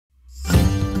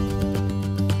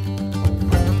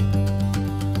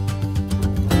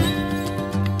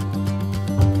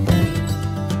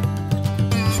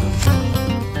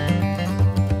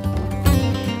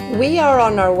we are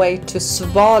on our way to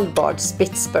Svalbard,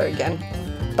 Spitsbergen,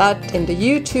 but in the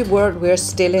YouTube world we're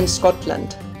still in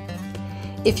Scotland.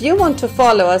 If you want to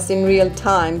follow us in real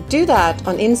time, do that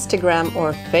on Instagram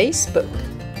or Facebook.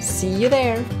 See you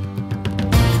there!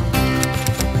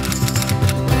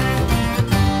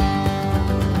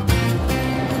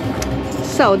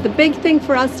 So the big thing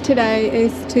for us today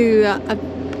is to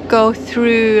go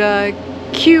through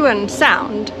Cuan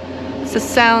Sound. It's a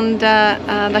sound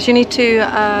that you need to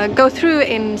go through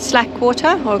in slack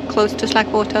water or close to slack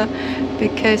water,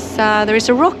 because there is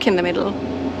a rock in the middle,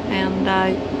 and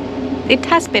it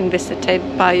has been visited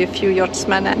by a few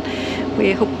yachtsmen, and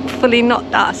we hopefully not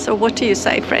us. So what do you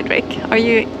say, Fredrik?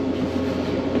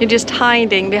 You're just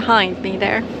hiding behind me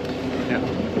there?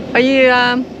 Yeah. Are you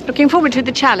looking forward to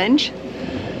the challenge?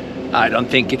 I don't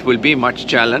think it will be much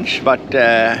challenge, but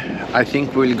I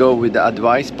think we'll go with the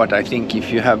advice. But I think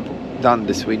if you have done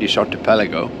the Swedish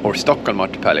archipelago or Stockholm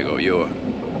archipelago, you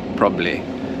probably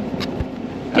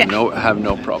have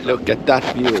no problem. Look at that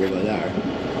view over there.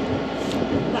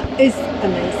 That is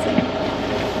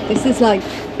amazing. This is like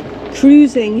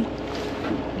cruising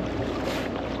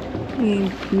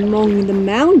among the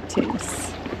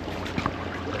mountains.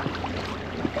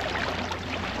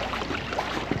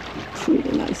 It's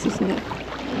really nice, isn't it?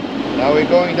 Now we're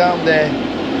going down the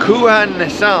Cuan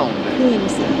Sound. Cuan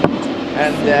Sound.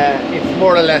 And it's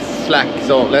more or less slack,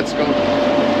 so let's go.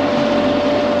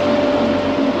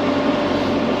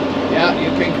 Yeah,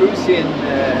 you can cruise in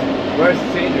worse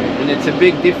scenery, and it's a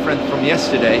big difference from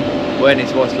yesterday when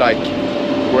it was like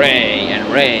grey and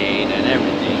rain and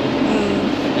everything.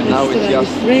 And now it's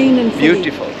just rain and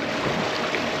beautiful.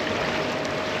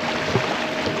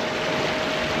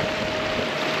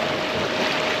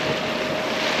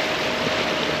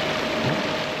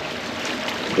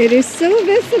 It is so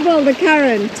visible, the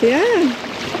current, yeah.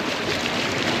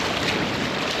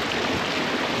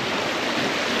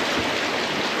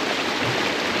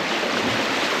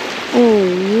 Oh,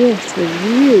 what a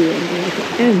view at the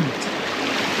end.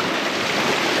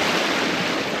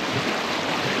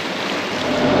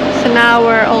 So now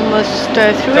we're almost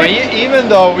through so it. Even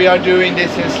though we are doing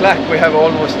this in slack, we have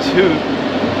almost 2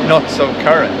 knots of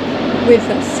current with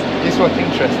us. This was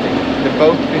interesting. The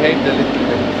boat behaved a little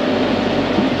bit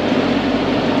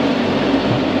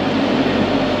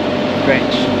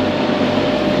strange.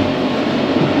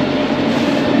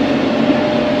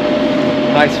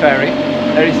 Nice ferry.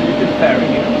 There is a little ferry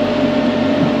here.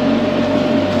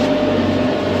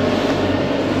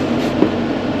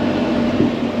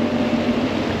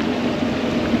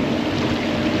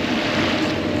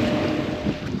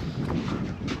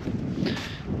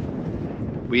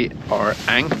 We are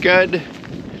anchored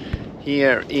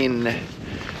here in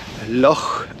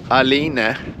Loch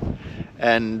Aline,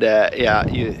 and yeah,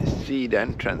 you see the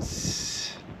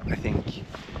entrance, I think,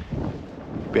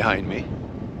 behind me,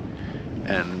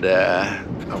 and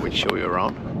I will show you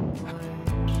around.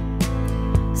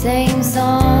 Same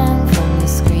song from the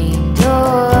screen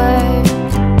door.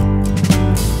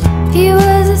 He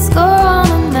was a score on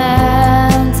a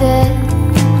mountain,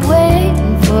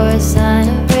 waiting for a sign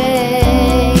of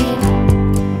rain.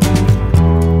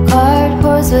 Card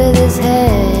horse with his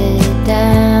head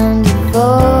down,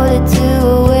 devoted to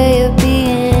a way of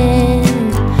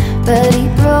being, but he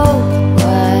broke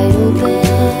wide open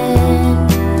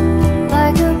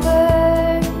like a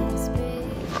bird's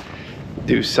beak.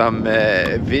 Do some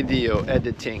video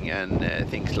editing and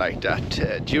things like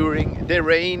that during the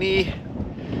rainy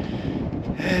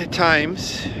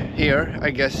times here. I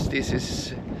guess this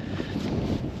is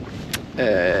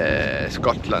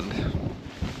Scotland,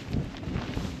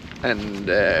 and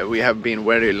we have been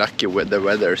very lucky with the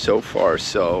weather so far,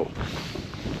 so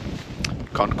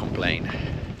can't complain.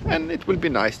 And it will be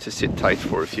nice to sit tight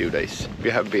for a few days. We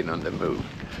have been on the move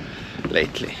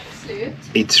lately.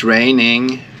 It's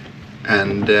raining,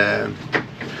 and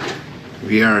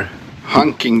we are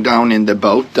hunking down in the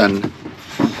boat and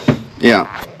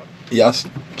yeah, just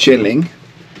chilling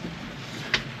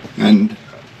and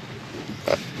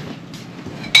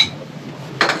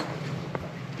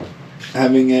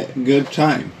having a good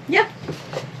time. Yeah.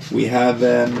 We have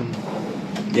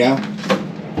yeah,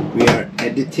 we are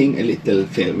editing a little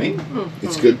filming.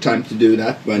 It's good time to do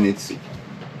that when it's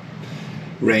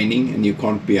raining and you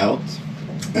can't be out.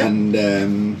 Yep.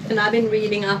 And I've been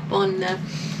reading up on a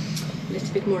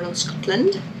little bit more on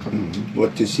Scotland.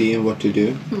 What to see and what to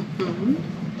do.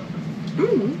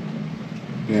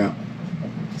 Yeah.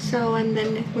 So, and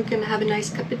then we're going to have a nice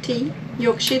cup of tea,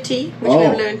 Yorkshire tea, which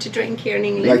we've learned to drink here in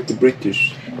England. Like the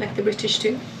British. Like the British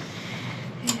too.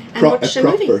 And watch a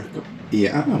proper movie.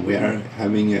 Yeah, we are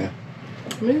having a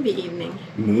movie evening.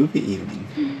 Movie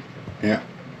evening. Yeah.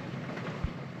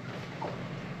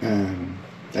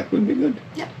 That will be good.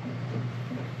 Yeah.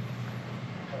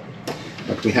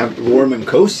 But we have warm and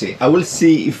cozy. I will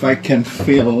see if I can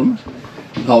film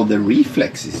how the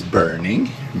reflex is burning.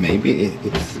 Maybe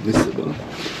it's visible.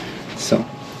 So,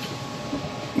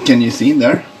 can you see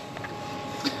there?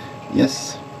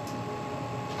 Yes.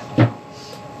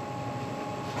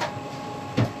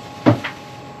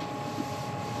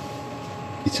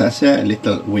 It has a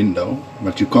little window,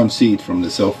 but you can't see it from the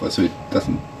sofa, so it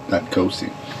doesn't that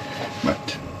cozy.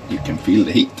 But you can feel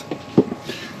the heat.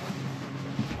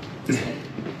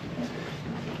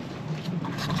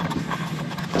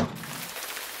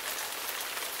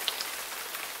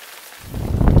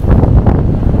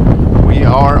 We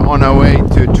are on our way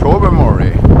to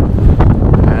Tobermory,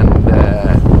 and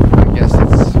I guess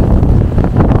it's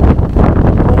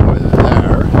over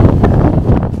there.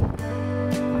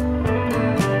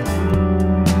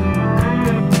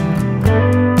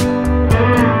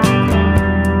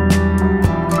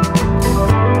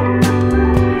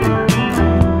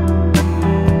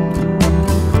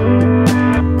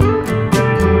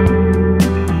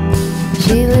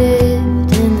 She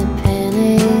lived in the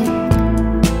panic,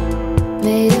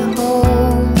 made a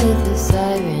home with the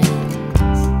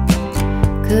sirens,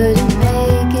 couldn't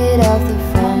make it off the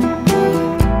front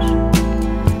porch,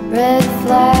 red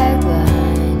flag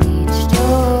behind each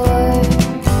door.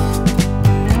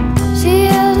 She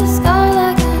held a scar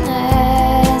like an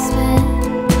aspen,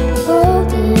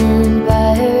 golden by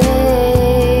her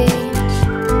age,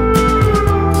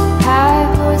 high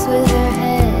horse with her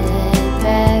head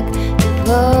back,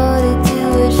 devoted to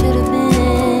what should have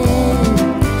been,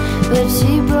 but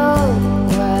she broke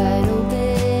wide open.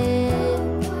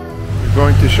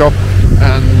 Going to shop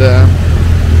and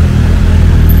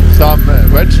some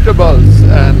vegetables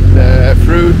and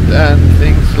fruit and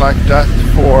things like that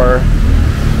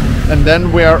and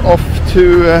then we are off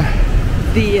to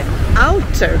The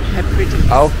Outer Hebrides.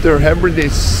 Outer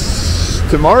Hebrides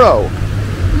tomorrow.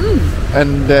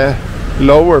 And the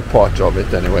lower part of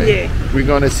it anyway. Yeah. We're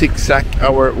gonna zigzag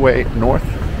our way north.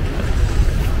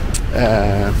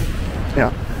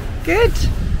 Yeah. Good.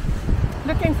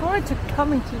 Looking forward to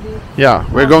coming to the... Yeah,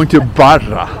 we're going to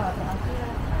Barra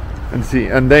and see,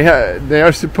 and they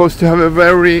are supposed to have a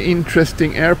very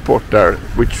interesting airport there,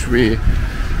 which we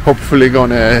hopefully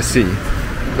gonna see.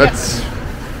 That's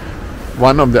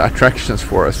one of the attractions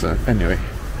for us anyway.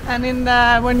 And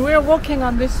when we're walking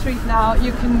on this street now,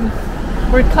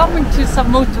 we're coming to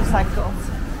some motorcycles.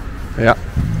 Yeah,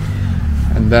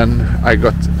 and then I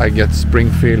get spring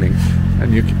feelings,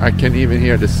 and I can even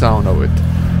hear the sound of it.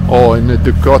 Oh, in the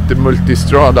Ducati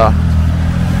Multistrada.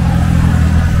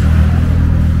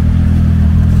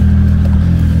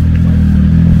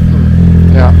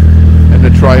 Yeah, and the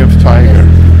Triumph Tiger.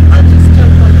 I'll just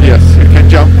jump on. Yes, you can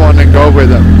jump on and go with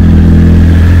them.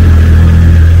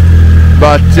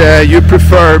 But you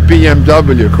prefer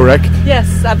BMW, correct?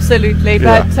 Yes, absolutely.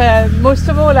 Yeah. But most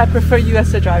of all, I prefer you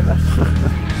as a driver.